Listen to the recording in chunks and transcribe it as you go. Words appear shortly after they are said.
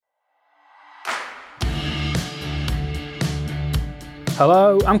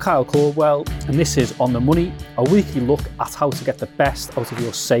Hello, I'm Kyle Caldwell, and this is On The Money, a weekly look at how to get the best out of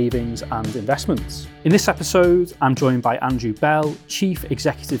your savings and investments. In this episode, I'm joined by Andrew Bell, Chief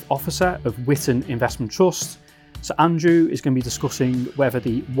Executive Officer of Witten Investment Trust. So Andrew is going to be discussing whether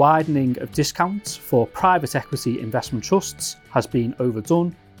the widening of discounts for private equity investment trusts has been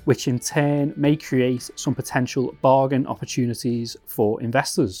overdone, which in turn may create some potential bargain opportunities for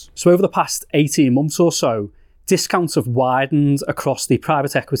investors. So over the past 18 months or so, discounts have widened across the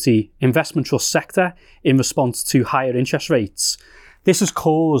private equity investment trust sector in response to higher interest rates. This has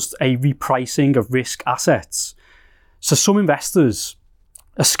caused a repricing of risk assets. So some investors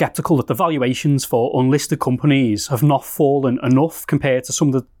are sceptical that the valuations for unlisted companies have not fallen enough compared to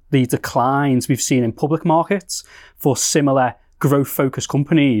some of the declines we've seen in public markets for similar growth-focused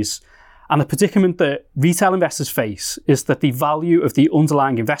companies. And the predicament that retail investors face is that the value of the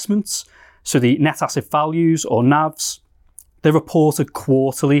underlying investments, so the net asset values or NAVs, they're reported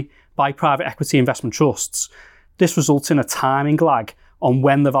quarterly by private equity investment trusts. This results in a timing lag on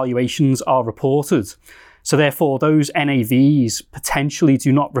when the valuations are reported. So therefore, those NAVs potentially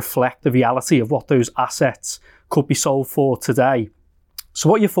do not reflect the reality of what those assets could be sold for today. So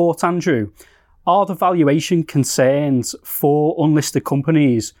what are your thoughts, Andrew? Are the valuation concerns for unlisted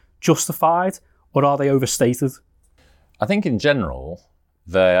companies justified, or are they overstated? I think in general,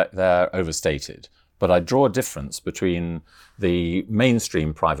 they're overstated. But I draw a difference between the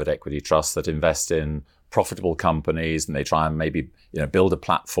mainstream private equity trusts that invest in profitable companies and they try and maybe build a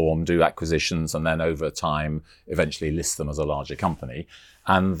platform, do acquisitions, and then over time eventually list them as a larger company,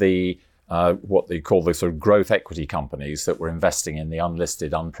 and the what they call the sort of growth equity companies that were investing in the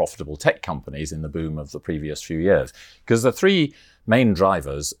unlisted, unprofitable tech companies in the boom of the previous few years. Because the three main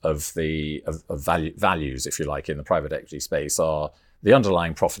drivers of values, if you like, in the private equity space are the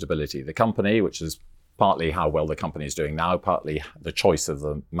underlying profitability of the company, which is partly how well the company is doing now, partly the choice of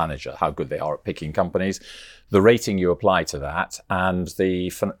the manager, how good they are at picking companies, the rating you apply to that, and the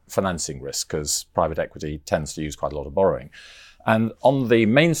financing risk, because private equity tends to use quite a lot of borrowing. And on the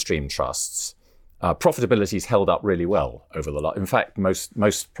mainstream trusts, profitability's held up really well over the last. In fact,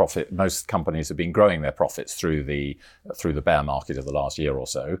 most companies have been growing their profits through the bear market of the last year or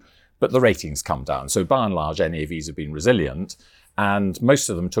so, but the ratings come down. So by and large, NAVs have been resilient. And most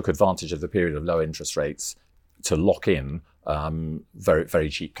of them took advantage of the period of low interest rates to lock in very, very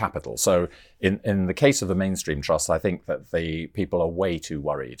cheap capital. So in the case of the mainstream trusts, I think that the people are way too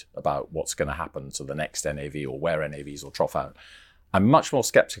worried about what's going to happen to the next NAV or where NAVs will trough out. I'm much more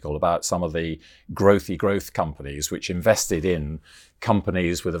skeptical about some of the growth companies which invested in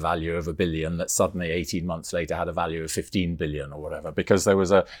companies with a value of $1 billion that suddenly 18 months later had a value of 15 billion or whatever, because there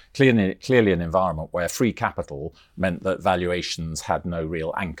was clearly an environment where free capital meant that valuations had no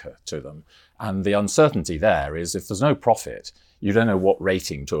real anchor to them. And the uncertainty there is if there's no profit, you don't know what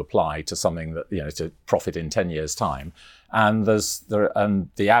rating to apply to something that, to profit in 10 years' time. And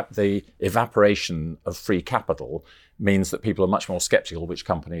the evaporation of free capital means that people are much more skeptical which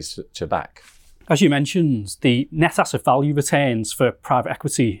companies to back. As you mentioned, the net asset value returns for private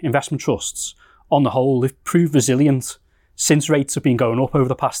equity investment trusts, on the whole, have proved resilient since rates have been going up over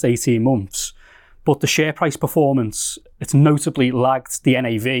the past 18 months. But the share price performance, it's notably lagged the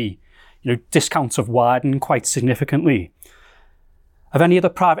NAV. Discounts have widened quite significantly. Have any of the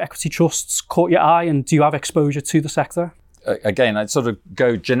private equity trusts caught your eye, and do you have exposure to the sector? Again, I'd sort of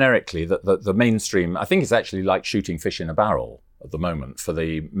go generically that the mainstream, I think it's actually like shooting fish in a barrel at the moment for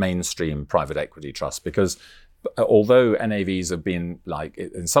the mainstream private equity trust, because although NAVs have been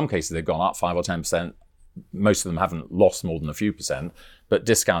in some cases they've gone up 5 or 10%, most of them haven't lost more than a few percent, but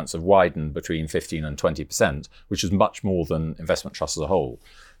discounts have widened between 15 and 20%, which is much more than investment trusts as a whole.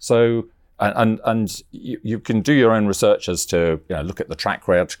 So, and you can do your own research as to look at the track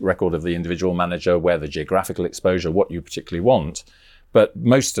record of the individual manager, where the geographical exposure, what you particularly want. But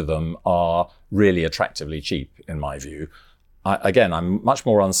most of them are really attractively cheap, in my view. I'm much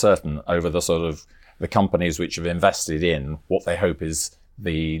more uncertain over the companies which have invested in what they hope is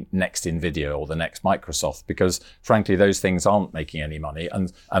the next Nvidia or the next Microsoft, because frankly, those things aren't making any money.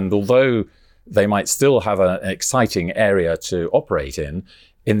 And although they might still have an exciting area to operate in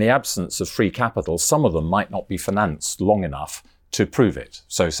the absence of free capital, some of them might not be financed long enough to prove it.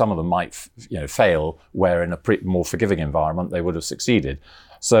 So some of them might fail where in a more forgiving environment they would have succeeded.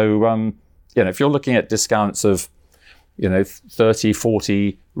 So if you're looking at discounts of 30,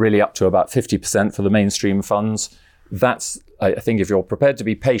 40, really up to about 50% for the mainstream funds, that's, I think, if you're prepared to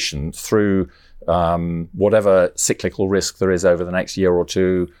be patient through whatever cyclical risk there is over the next year or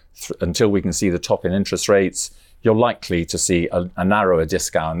two until we can see the top in interest rates, you're likely to see a narrower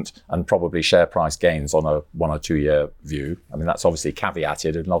discount and probably share price gains on a 1 or 2 year view. I mean, that's obviously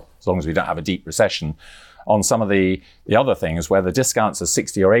caveated, and not as long as we don't have a deep recession. On some of the other things where the discounts are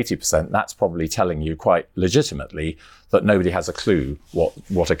 60 or 80%, that's probably telling you quite legitimately that nobody has a clue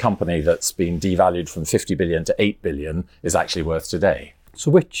what a company that's been devalued from 50 billion to 8 billion is actually worth today. So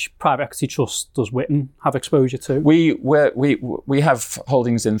which private equity trust does Witten have exposure to? We have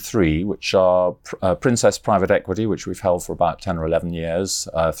holdings in 3, which are Princess Private Equity, which we've held for about 10 or 11 years,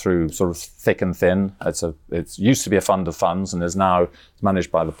 through sort of thick and thin. It used to be a fund of funds and is now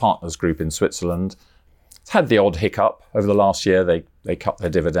managed by the Partners Group in Switzerland. It's had the odd hiccup over the last year. They cut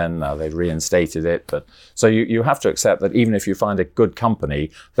their dividend, now they've reinstated it. But so you have to accept that even if you find a good company,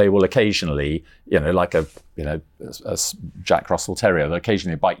 they will occasionally, like a Jack Russell Terrier, they'll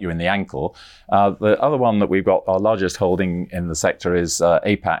occasionally bite you in the ankle. The other one that we've got, our largest holding in the sector, is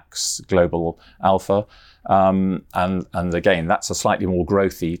Apax Global Alpha. And again, that's a slightly more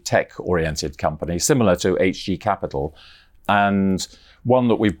growthy, tech-oriented company, similar to HG Capital. And one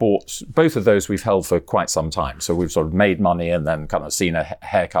that we've bought, both of those we've held for quite some time. So we've sort of made money and then kind of seen a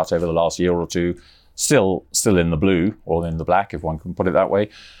haircut over the last year or two, still in the blue or in the black, if one can put it that way.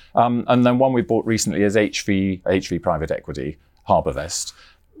 And then one we bought recently is HV Private Equity, Harbourvest.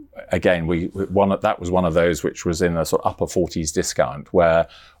 Again, that was one of those which was in a sort of upper 40s discount, where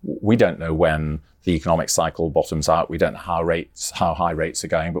we don't know when the economic cycle bottoms out. We don't know how high rates are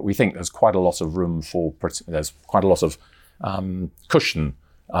going, but we think there's quite a lot of room there's quite a lot of cushion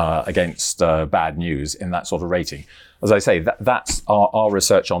against bad news in that sort of rating. As I say, that's our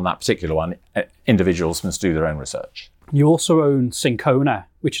research on that particular one. Individuals must do their own research. You also own Syncona,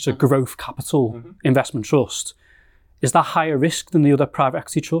 which is a growth capital investment trust. Is that higher risk than the other private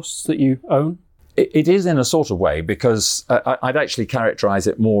equity trusts that you own? It is in a sort of way, because I'd actually characterize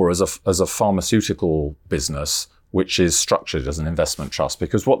it more as a pharmaceutical business which is structured as an investment trust,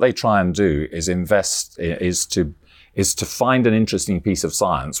 because what they try and do is is to find an interesting piece of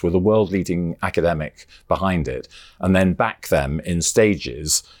science with a world-leading academic behind it, and then back them in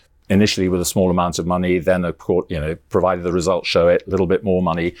stages, initially with a small amount of money, then, of course, provided the results show it, a little bit more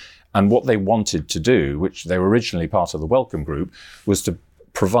money. And what they wanted to do, which they were originally part of the Wellcome Group, was to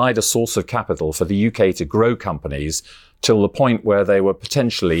provide a source of capital for the UK to grow companies till the point where they were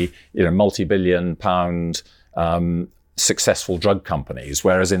potentially, multi-billion pound successful drug companies,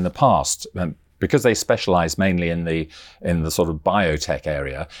 whereas in the past, because they specialise mainly in the sort of biotech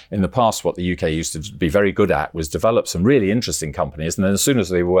area, in the past what the UK used to be very good at was develop some really interesting companies, and then as soon as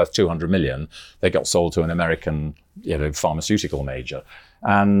they were worth 200 million, they got sold to an American pharmaceutical major.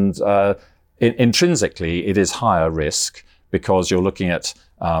 And intrinsically, it is higher risk, because you're looking at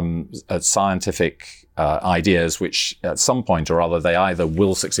scientific ideas which at some point or other they either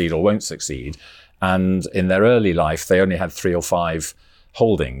will succeed or won't succeed. And in their early life, they only had 3 or 5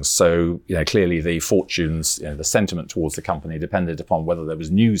 holdings. So, clearly the fortunes, the sentiment towards the company depended upon whether there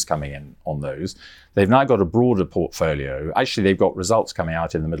was news coming in on those. They've now got a broader portfolio. Actually, they've got results coming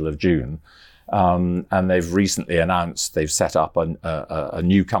out in the middle of June. And they've recently announced they've set up a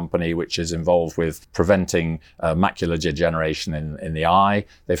new company which is involved with preventing macular degeneration in the eye.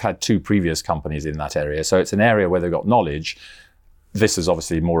 They've had 2 previous companies in that area. So it's an area where they've got knowledge. This is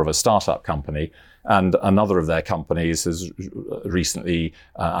obviously more of a startup company. And another of their companies has recently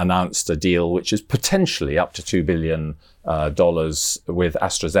announced a deal which is potentially up to $2 billion with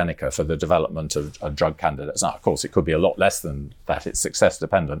AstraZeneca for the development of drug candidates. Now, of course, it could be a lot less than that. It's success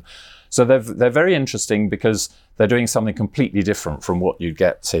dependent. So they're very interesting because they're doing something completely different from what you'd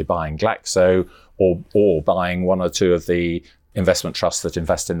get, say, buying Glaxo or buying 1 or 2 of the investment trusts that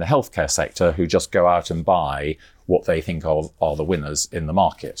invest in the healthcare sector, who just go out and buy what they think of are the winners in the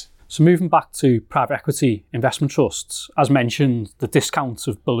market. So moving back to private equity investment trusts, as mentioned, the discounts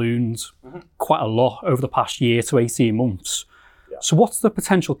have ballooned quite a lot over the past year to 18 months. Yeah. So what's the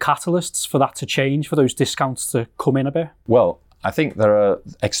potential catalysts for that to change, for those discounts to come in a bit? Well, I think there are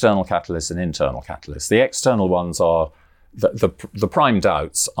external catalysts and internal catalysts. The external ones are, the prime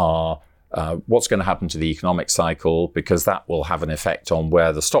doubts are what's going to happen to the economic cycle, because that will have an effect on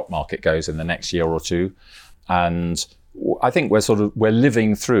where the stock market goes in the next year or two. And I think we're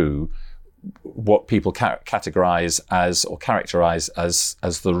living through what people categorize as or characterize as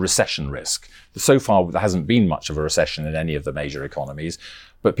the recession risk. So far, there hasn't been much of a recession in any of the major economies,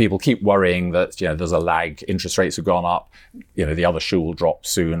 but people keep worrying that there's a lag. Interest rates have gone up. The other shoe will drop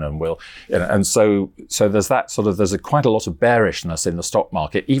soon, and so there's that there's quite a lot of bearishness in the stock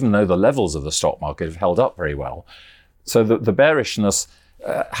market, even though the levels of the stock market have held up very well. So the bearishness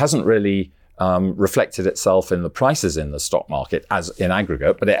hasn't really reflected itself in the prices in the stock market as in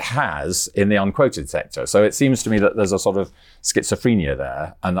aggregate, but it has in the unquoted sector. So it seems to me that there's a sort of schizophrenia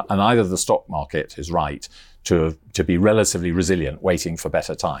there, and either the stock market is right to be relatively resilient, waiting for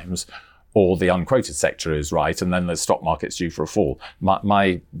better times, or the unquoted sector is right, and then the stock market's due for a fall.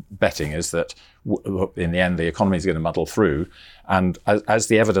 My betting is that in the end, the economy is going to muddle through, and as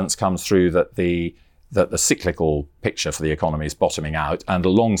the evidence comes through that the cyclical picture for the economy is bottoming out, and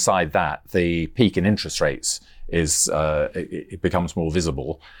alongside that, the peak in interest rates it becomes more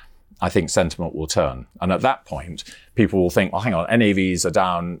visible, I think sentiment will turn. And at that point, people will think, well, hang on, NAVs are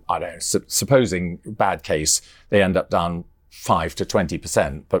down, I don't know, supposing bad case, they end up down 5 to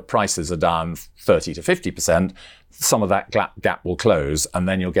 20%, but prices are down 30 to 50%. Some of that gap will close, and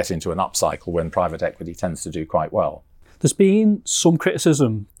then you'll get into an upcycle when private equity tends to do quite well. There's been some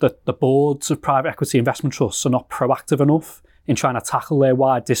criticism that the boards of private equity investment trusts are not proactive enough in trying to tackle their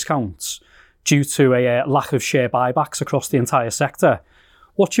wide discounts due to a lack of share buybacks across the entire sector.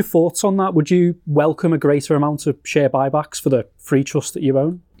 What's your thoughts on that? Would you welcome a greater amount of share buybacks for the free trust that you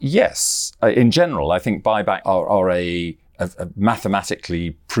own? Yes. In general, I think buybacks are a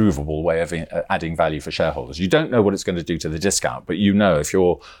mathematically provable way of adding value for shareholders. You don't know what it's going to do to the discount, but you know if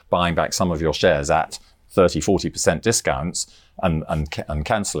you're buying back some of your shares at 30, 40% discounts and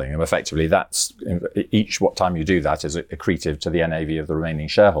cancelling them, effectively, that's what time you do that is accretive to the NAV of the remaining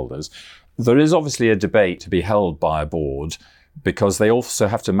shareholders. There is obviously a debate to be held by a board because they also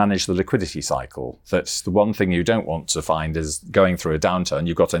have to manage the liquidity cycle. That's the one thing you don't want to find is going through a downturn.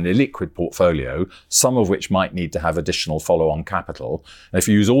 You've got an illiquid portfolio, some of which might need to have additional follow-on capital. And if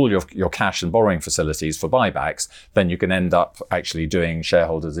you use all your cash and borrowing facilities for buybacks, then you can end up actually doing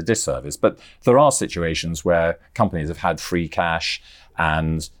shareholders a disservice. But there are situations where companies have had free cash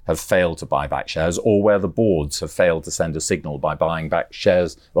and have failed to buy back shares, or where the boards have failed to send a signal by buying back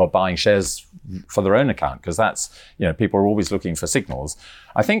shares or buying shares for their own account, because that's, people are always looking for signals.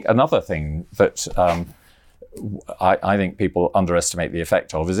 I think another thing that I think people underestimate the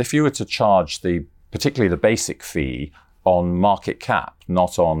effect of is if you were to charge particularly the basic fee on market cap,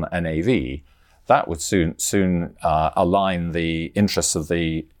 not on NAV, that would soon align the interests of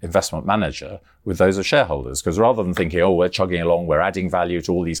the investment manager with those of shareholders. Because rather than thinking, we're chugging along, we're adding value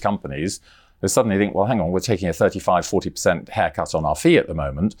to all these companies, they suddenly think, well, hang on, we're taking a 35, 40% haircut on our fee at the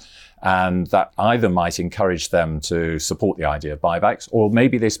moment. And that either might encourage them to support the idea of buybacks, or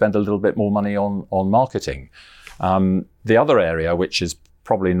maybe they spend a little bit more money on marketing. The other area, which is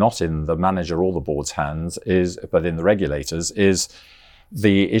probably not in the manager or the board's hands, but in the regulators, is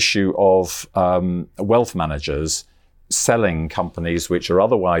the issue of wealth managers selling companies which are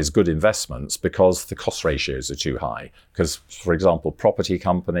otherwise good investments because the cost ratios are too high. Because, for example, property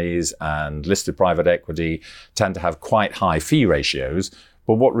companies and listed private equity tend to have quite high fee ratios.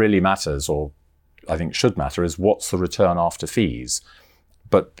 But what really matters, or I think should matter, is what's the return after fees.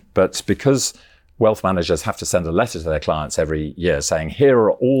 But because wealth managers have to send a letter to their clients every year saying, here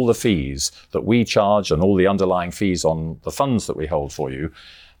are all the fees that we charge and all the underlying fees on the funds that we hold for you,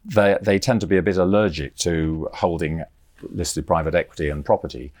 they tend to be a bit allergic to holding listed private equity and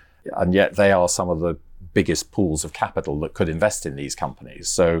property. And yet they are some of the biggest pools of capital that could invest in these companies.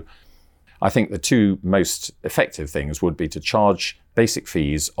 So I think the two most effective things would be to charge basic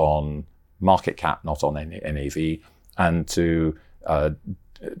fees on market cap, not on NAV, and to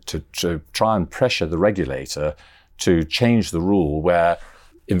try and pressure the regulator to change the rule where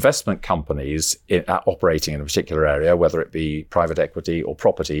investment companies operating in a particular area, whether it be private equity or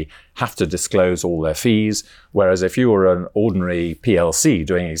property, have to disclose all their fees, whereas if you were an ordinary PLC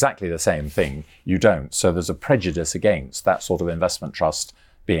doing exactly the same thing, you don't. So there's a prejudice against that sort of investment trust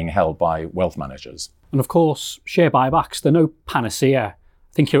being held by wealth managers. And of course, share buybacks, they're no panacea.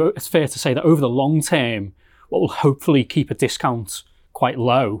 I think it's fair to say that over the long term, what will hopefully keep a discount quite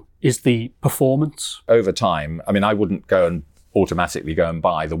low is the performance. Over time, I wouldn't go and automatically go and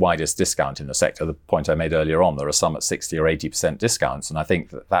buy the widest discount in the sector. The point I made earlier on, there are some at 60 or 80% discounts, and I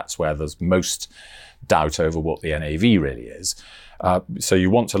think that's where there's most doubt over what the NAV really is. So you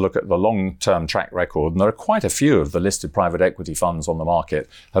want to look at the long-term track record, and there are quite a few of the listed private equity funds on the market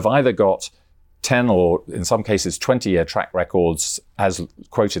have either got 10 or in some cases 20-year track records as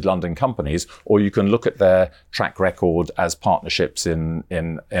quoted London companies, or you can look at their track record as partnerships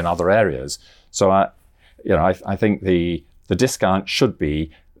in other areas. So I think the discount should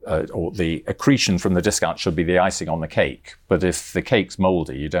be, or the accretion from the discount should be the icing on the cake. But if the cake's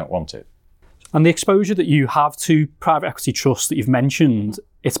mouldy, you don't want it. And the exposure that you have to private equity trusts that you've mentioned,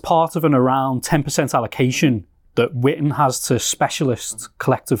 it's part of an around 10% allocation that Witten has to specialist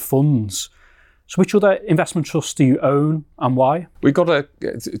collective funds. So which other investment trusts do you own and why? We've got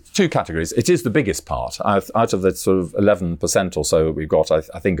two categories. It is the biggest part. Out of the sort of 11% or so we've got, I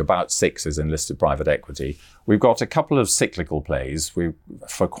think about 6 is in listed private equity. We've got a couple of cyclical plays. We,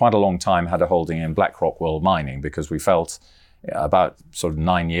 for quite a long time, had a holding in BlackRock World Mining because we felt about sort of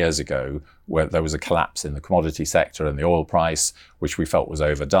 9 years ago where there was a collapse in the commodity sector and the oil price, which we felt was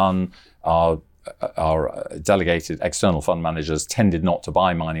overdone. Our delegated external fund managers tended not to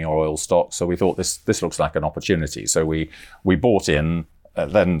buy mining or oil stocks, so we thought this looks like an opportunity. So we bought in,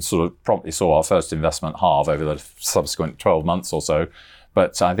 then sort of promptly saw our first investment halve over the subsequent 12 months or so.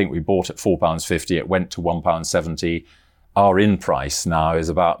 But I think we bought at £4.50, it went to £1.70. Our in price now is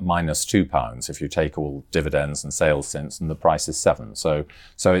about minus £2 if you take all dividends and sales since, and the price is £7.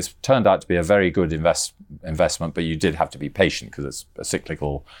 So it's turned out to be a very good investment, but you did have to be patient because it's a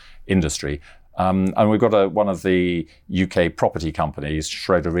cyclical industry. And we've got one of the UK property companies,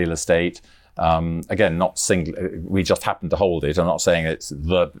 Schroeder Real Estate. Again, not single. We just happen to hold it. I'm not saying it's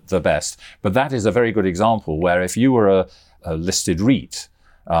the best, but that is a very good example where if you were a listed REIT,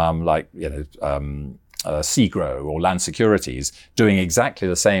 like Segro or Land Securities, doing exactly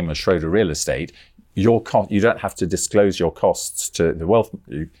the same as Schroeder Real Estate, you don't have to disclose your costs to the wealth.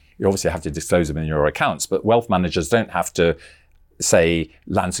 You obviously have to disclose them in your accounts, but wealth managers don't have to say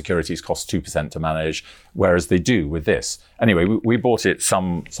Land Securities cost 2% to manage, whereas they do with this. Anyway, we bought it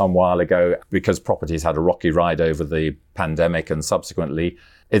some while ago because properties had a rocky ride over the pandemic, and subsequently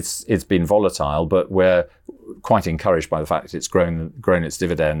it's been volatile, but we're quite encouraged by the fact that it's grown its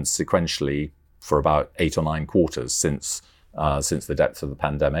dividends sequentially for about 8 or 9 quarters since the depths of the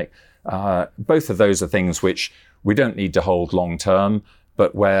pandemic. Both of those are things which we don't need to hold long term,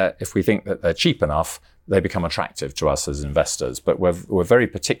 but where if we think that they're cheap enough, they become attractive to us as investors. But we're very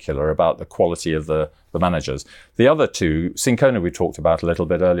particular about the quality of the managers. The other two, Syncona we talked about a little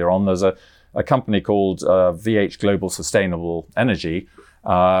bit earlier on. There's a company called VH Global Sustainable Energy,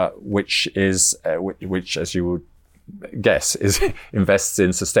 which as you would guess, invests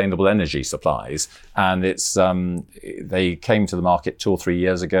in sustainable energy supplies. And they came to the market 2 or 3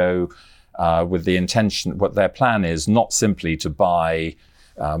 years ago with the intention, what their plan is not simply to buy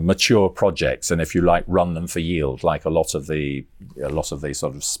mature projects and, if you like, run them for yield, like a lot of the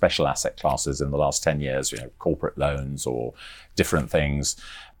sort of special asset classes in the last 10 years, corporate loans or different things.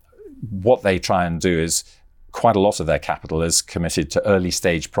 What they try and do is quite a lot of their capital is committed to early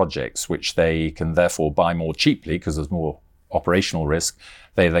stage projects, which they can therefore buy more cheaply because there's more operational risk.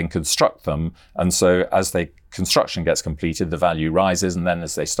 They then construct them, and so as the construction gets completed, the value rises, and then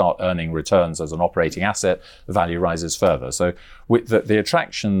as they start earning returns as an operating asset, the value rises further. So the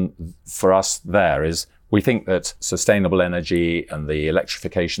attraction for us there is we think that sustainable energy and the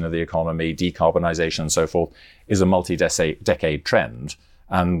electrification of the economy, decarbonisation and so forth, is a multi-decade trend,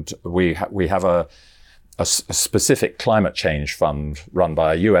 and we have a specific climate change fund run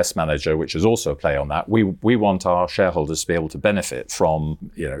by a US manager, which is also a play on that. We want our shareholders to be able to benefit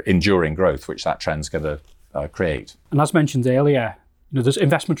from enduring growth, which that trend's going to create. And as mentioned earlier, there's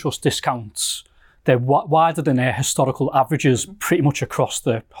investment trust discounts. They're wider than their historical averages pretty much across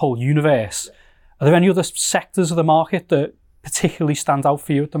the whole universe. Are there any other sectors of the market that particularly stand out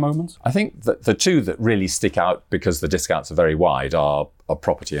for you at the moment? I think that the two that really stick out because the discounts are very wide are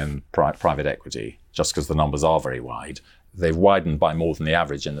property and private equity, just because the numbers are very wide. They've widened by more than the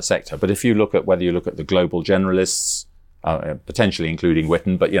average in the sector. But if you look at whether you look at the global generalists, potentially including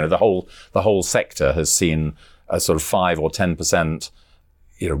Witten, but the whole sector has seen a sort of 5 or 10%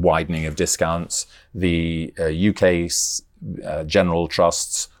 widening of discounts. The UK general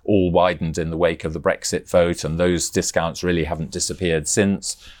trusts all widened in the wake of the Brexit vote, and those discounts really haven't disappeared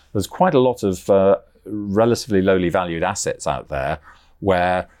since. There's quite a lot of relatively lowly valued assets out there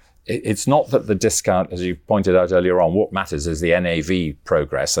where it's not that the discount, as you pointed out earlier on, what matters is the NAV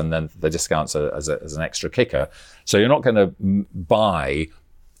progress, and then the discounts are as an extra kicker. So you're not going to buy,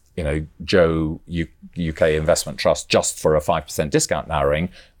 Joe UK Investment Trust just for a 5% discount narrowing.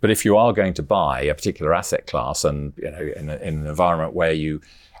 But if you are going to buy a particular asset class, and in an environment where you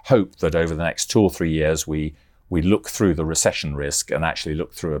hope that over the next 2 or 3 years we look through the recession risk and actually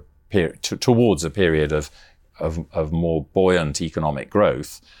look through a period towards a period of more buoyant economic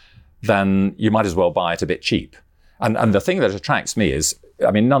growth, then you might as well buy it a bit cheap. And the thing that attracts me is,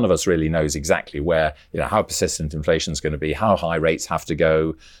 none of us really knows exactly where, how persistent inflation is going to be, how high rates have to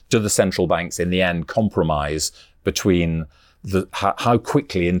go. Do the central banks in the end compromise between how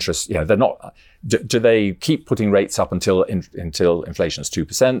quickly interest, they're not, do they keep putting rates up until inflation is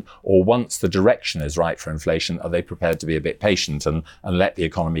 2%, or once the direction is right for inflation, are they prepared to be a bit patient and let the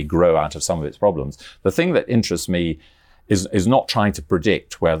economy grow out of some of its problems? The thing that interests me is not trying to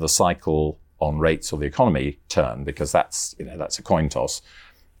predict where the cycle on rates or the economy turn, because that's a coin toss.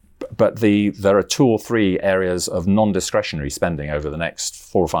 But there are 2 or 3 areas of non-discretionary spending over the next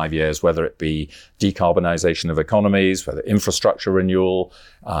 4 or 5 years, whether it be decarbonisation of economies, whether infrastructure renewal,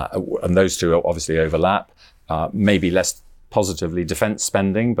 and those two obviously overlap. Maybe less positively defence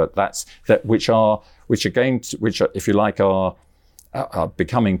spending, but which are if you like are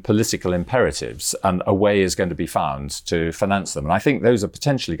becoming political imperatives, and a way is going to be found to finance them. And I think those are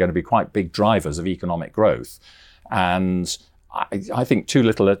potentially going to be quite big drivers of economic growth. And I think too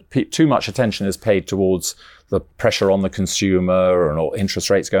much attention is paid towards the pressure on the consumer or interest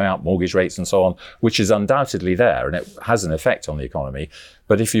rates going up, mortgage rates and so on, which is undoubtedly there, and it has an effect on the economy.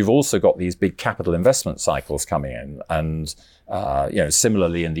 But if you've also got these big capital investment cycles coming in, and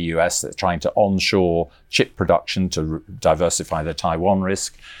similarly in the US, they're trying to onshore chip production to diversify the Taiwan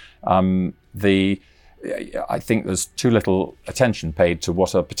risk. I think there's too little attention paid to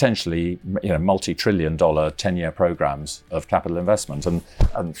what are potentially, multi-trillion-dollar 10-year programs of capital investment, and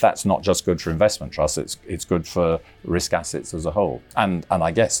that's not just good for investment trusts. It's good for risk assets as a whole, and I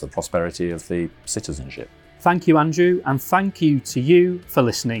guess the prosperity of the citizenship. Thank you, Andrew, and thank you to you for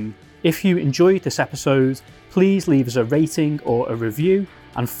listening. If you enjoyed this episode, please leave us a rating or a review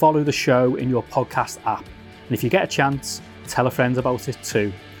and follow the show in your podcast app. And if you get a chance, tell a friend about it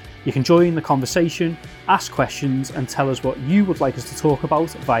too. You can join the conversation, ask questions and tell us what you would like us to talk about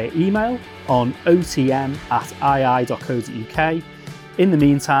via email on otm@ii.co.uk. In the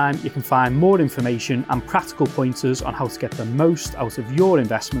meantime, you can find more information and practical pointers on how to get the most out of your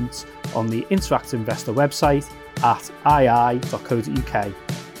investments on the Interactive Investor website at ii.co.uk.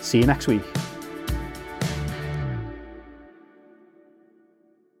 See you next week.